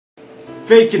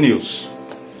Fake news.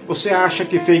 Você acha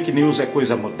que fake news é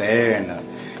coisa moderna,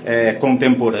 é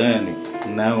contemporâneo?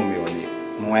 Não, meu amigo,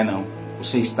 não é não.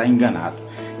 Você está enganado.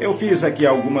 Eu fiz aqui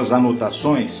algumas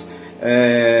anotações,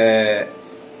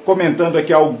 comentando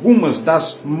aqui algumas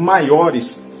das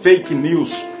maiores fake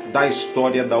news da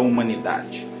história da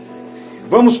humanidade.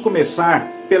 Vamos começar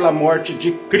pela morte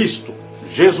de Cristo,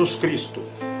 Jesus Cristo.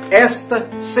 Esta,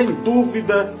 sem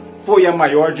dúvida, foi a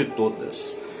maior de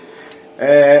todas.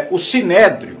 O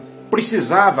Sinédrio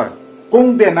precisava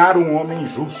condenar um homem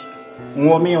justo, um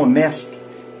homem honesto,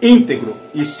 íntegro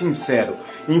e sincero.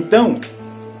 Então,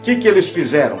 o que eles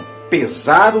fizeram?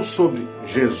 Pesaram sobre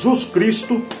Jesus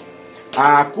Cristo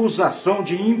a acusação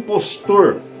de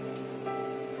impostor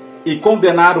e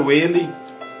condenaram ele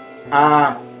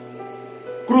à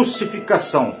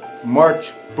crucificação,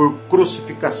 morte por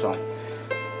crucificação.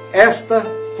 Esta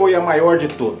foi a maior de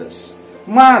todas.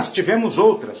 Mas tivemos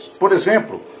outras. Por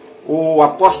exemplo, o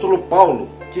apóstolo Paulo,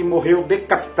 que morreu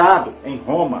decapitado em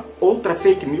Roma. Outra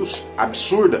fake news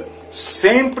absurda,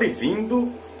 sempre vindo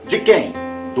de quem?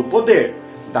 Do poder,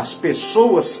 das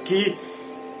pessoas que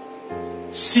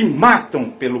se matam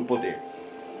pelo poder.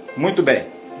 Muito bem.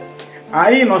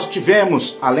 Aí nós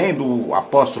tivemos, além do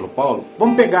apóstolo Paulo,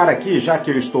 vamos pegar aqui, já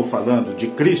que eu estou falando de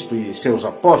Cristo e seus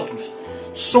apóstolos,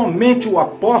 somente o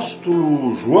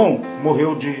apóstolo João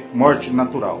morreu de morte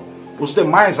natural. Os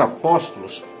demais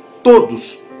apóstolos,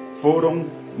 todos foram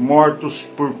mortos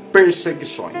por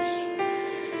perseguições.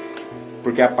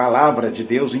 Porque a palavra de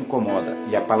Deus incomoda,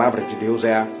 e a palavra de Deus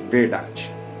é a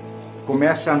verdade.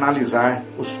 Comece a analisar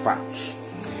os fatos.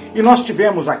 E nós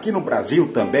tivemos aqui no Brasil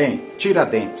também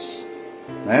Tiradentes,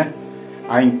 né?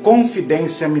 A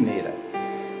Inconfidência Mineira.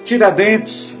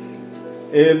 Tiradentes,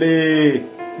 ele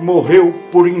morreu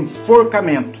por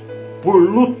enforcamento, por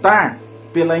lutar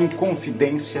pela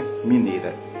Inconfidência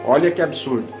Mineira. Olha que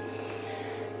absurdo.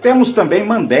 Temos também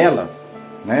Mandela,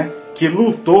 né, que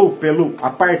lutou pelo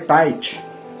apartheid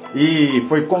e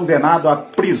foi condenado à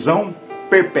prisão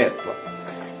perpétua.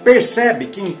 Percebe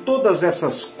que em todas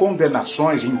essas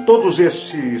condenações, em todos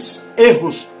esses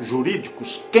erros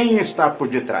jurídicos, quem está por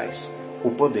detrás? O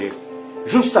poder.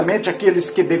 Justamente aqueles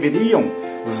que deveriam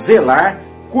zelar,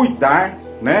 cuidar,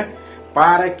 né,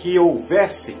 para que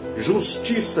houvesse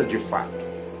justiça de fato.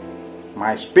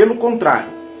 Mas, pelo contrário,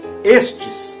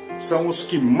 estes são os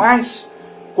que mais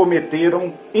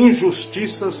cometeram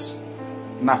injustiças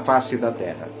na face da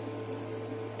terra.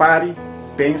 Pare,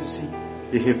 pense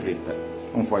e reflita.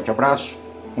 Um forte abraço,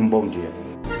 um bom dia.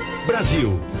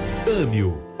 Brasil,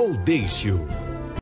 ame-o ou deixe-o.